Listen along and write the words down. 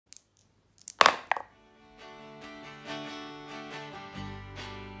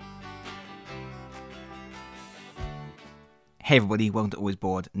Hey everybody, welcome to Always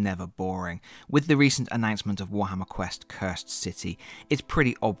Bored, Never Boring. With the recent announcement of Warhammer Quest Cursed City, it's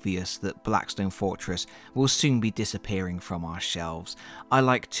pretty obvious that Blackstone Fortress will soon be disappearing from our shelves. I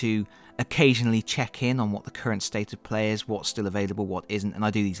like to occasionally check in on what the current state of play is, what's still available, what isn't, and I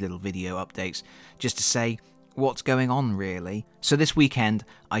do these little video updates just to say what's going on really. So this weekend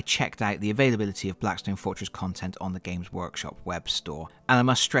I checked out the availability of Blackstone Fortress content on the Games Workshop web store, and I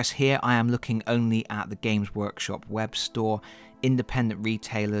must stress here I am looking only at the Games Workshop web store. Independent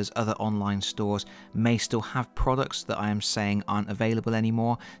retailers, other online stores may still have products that I am saying aren't available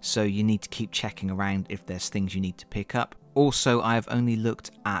anymore, so you need to keep checking around if there's things you need to pick up. Also, I have only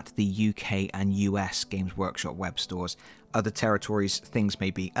looked at the UK and US Games Workshop web stores. Other territories, things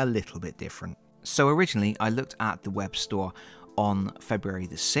may be a little bit different. So originally I looked at the web store on February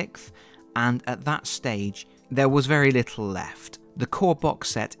the 6th, and at that stage there was very little left. The core box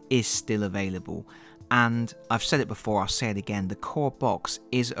set is still available, and I've said it before, I'll say it again, the core box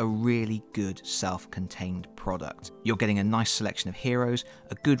is a really good self-contained product. You're getting a nice selection of heroes,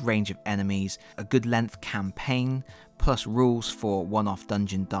 a good range of enemies, a good length campaign, plus rules for one-off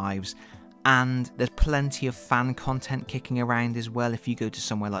dungeon dives, and there's plenty of fan content kicking around as well. If you go to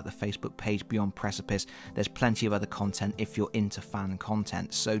somewhere like the Facebook page Beyond Precipice, there's plenty of other content if you're into fan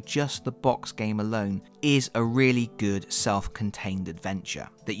content. So just the box game alone is a really good self-contained adventure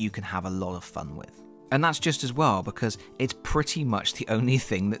that you can have a lot of fun with. And that's just as well because it's pretty much the only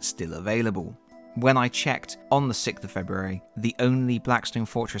thing that's still available. When I checked on the 6th of February, the only Blackstone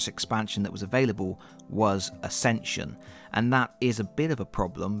Fortress expansion that was available was Ascension, and that is a bit of a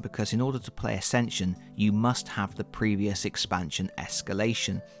problem because in order to play Ascension, you must have the previous expansion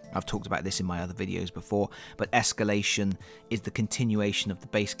Escalation. I've talked about this in my other videos before, but Escalation is the continuation of the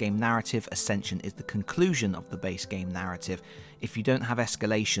base game narrative, Ascension is the conclusion of the base game narrative. If you don't have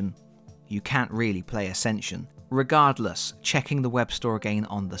Escalation, you can't really play Ascension. Regardless, checking the web store again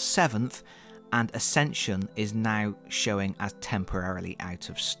on the 7th, and Ascension is now showing as temporarily out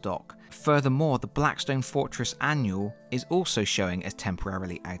of stock. Furthermore, the Blackstone Fortress Annual is also showing as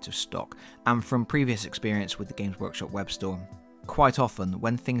temporarily out of stock, and from previous experience with the Games Workshop web store, quite often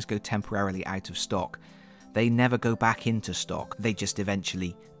when things go temporarily out of stock, they never go back into stock, they just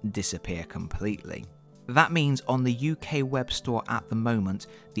eventually disappear completely. That means on the UK web store at the moment,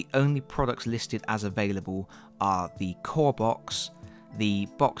 the only products listed as available are the core box, the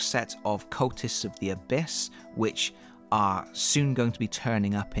box set of Cultists of the Abyss, which are soon going to be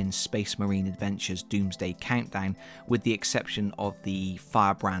turning up in Space Marine Adventures Doomsday Countdown, with the exception of the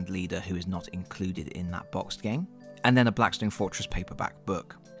Firebrand leader who is not included in that boxed game, and then a Blackstone Fortress paperback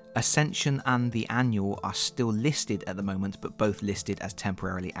book. Ascension and the Annual are still listed at the moment, but both listed as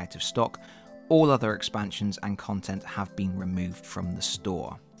temporarily out of stock. All other expansions and content have been removed from the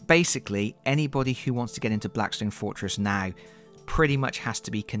store. Basically, anybody who wants to get into Blackstone Fortress now pretty much has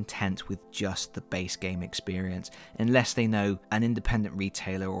to be content with just the base game experience, unless they know an independent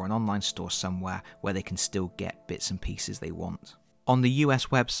retailer or an online store somewhere where they can still get bits and pieces they want. On the US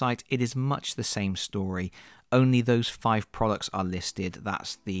website, it is much the same story. Only those 5 products are listed.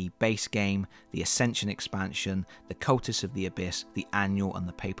 That's the base game, the Ascension expansion, the Cultists of the Abyss, the Annual, and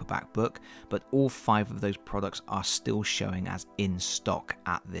the paperback book, but all 5 of those products are still showing as in stock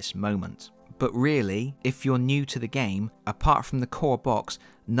at this moment. But really, if you're new to the game, apart from the core box,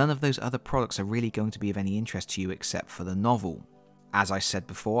 none of those other products are really going to be of any interest to you except for the novel. As I said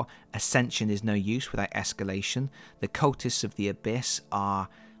before, Ascension is no use without Escalation. The Cultists of the Abyss are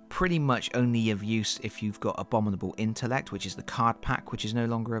pretty much only of use if you've got Abominable Intellect, which is the card pack, which is no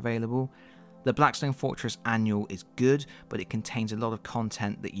longer available. The Blackstone Fortress Annual is good, but it contains a lot of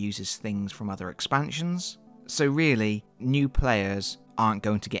content that uses things from other expansions. So really, new players aren't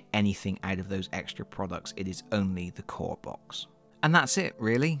going to get anything out of those extra products, it is only the core box. And that's it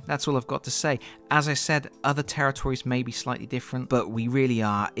really, that's all I've got to say. As I said, other territories may be slightly different, but we really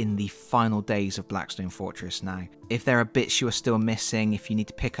are in the final days of Blackstone Fortress now. If there are bits you are still missing, if you need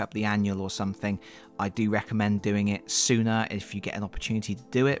to pick up the Annual or something, I do recommend doing it sooner if you get an opportunity to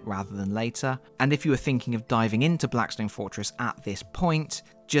do it rather than later. And if you are thinking of diving into Blackstone Fortress at this point,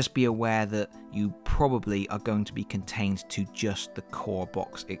 just be aware that you probably are going to be contained to just the core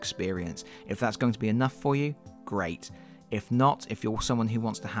box experience. If that's going to be enough for you, great. If not, if you're someone who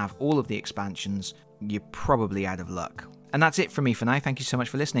wants to have all of the expansions, you're probably out of luck. And that's it from me for now. Thank you so much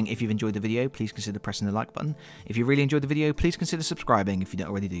for listening. If you've enjoyed the video, please consider pressing the like button. If you really enjoyed the video, please consider subscribing if you don't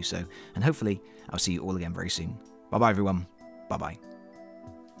already do so. And hopefully, I'll see you all again very soon. Bye bye everyone. Bye bye.